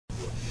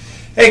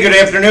Hey, good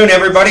afternoon,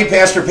 everybody.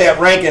 Pastor Pat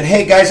Rankin.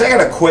 Hey, guys, I got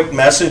a quick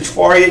message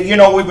for you. You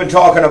know, we've been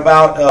talking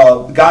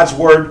about God's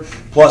Word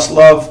plus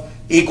love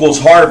equals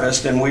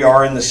harvest, and we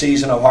are in the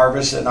season of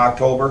harvest in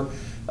October.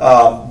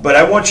 But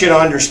I want you to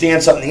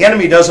understand something. The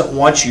enemy doesn't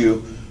want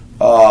you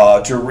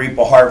to reap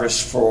a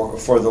harvest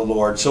for the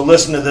Lord. So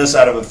listen to this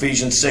out of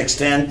Ephesians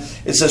 6:10.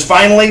 It says,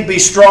 "Finally, be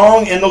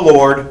strong in the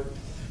Lord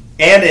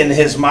and in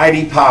His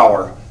mighty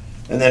power."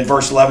 And then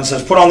verse 11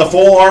 says, "Put on the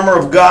full armor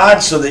of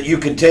God so that you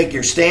can take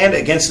your stand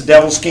against the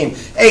devil's scheme."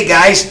 Hey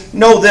guys,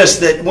 know this,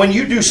 that when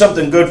you do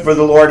something good for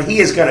the Lord, He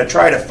is going to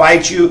try to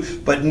fight you.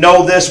 But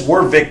know this,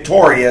 we're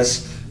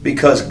victorious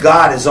because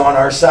God is on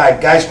our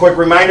side. Guys, quick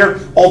reminder,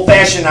 Old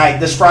Fashioned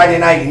Night, this Friday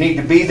night, you need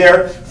to be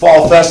there.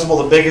 Fall Festival,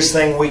 the biggest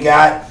thing we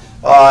got.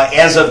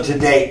 As of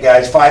today,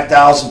 guys,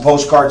 5,000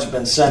 postcards have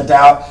been sent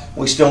out.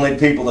 We still need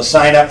people to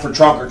sign up for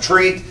Trunk or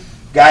Treat.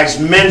 Guys,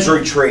 men's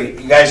retreat.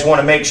 You guys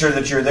want to make sure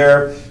that you're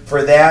there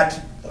for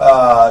that,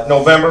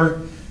 November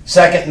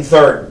 2nd and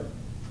 3rd.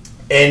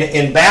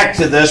 And back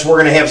to this,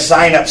 we're going to have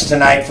sign-ups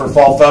tonight for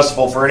Fall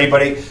Festival for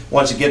anybody who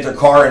wants to get their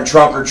car in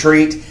Trunk or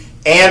Treat,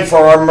 and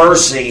for our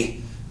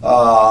Mercy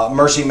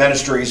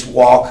Ministries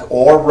walk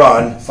or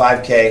run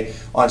 5K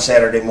on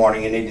Saturday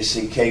morning. You need to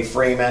see Kay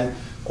Freeman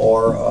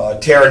or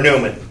Tara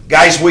Newman.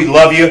 Guys, we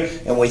love you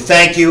and we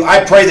thank you.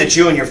 I pray that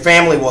you and your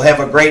family will have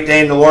a great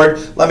day in the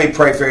Lord. Let me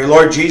pray for you.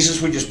 Lord Jesus,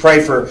 we just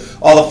pray for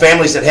all the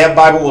families that have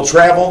Bible Will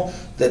Travel,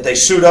 that they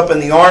suit up in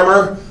the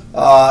armor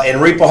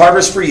and reap a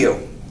harvest for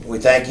you. We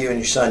thank you in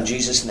your Son,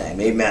 Jesus' name.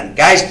 Amen.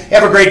 Guys,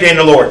 have a great day in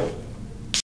the Lord.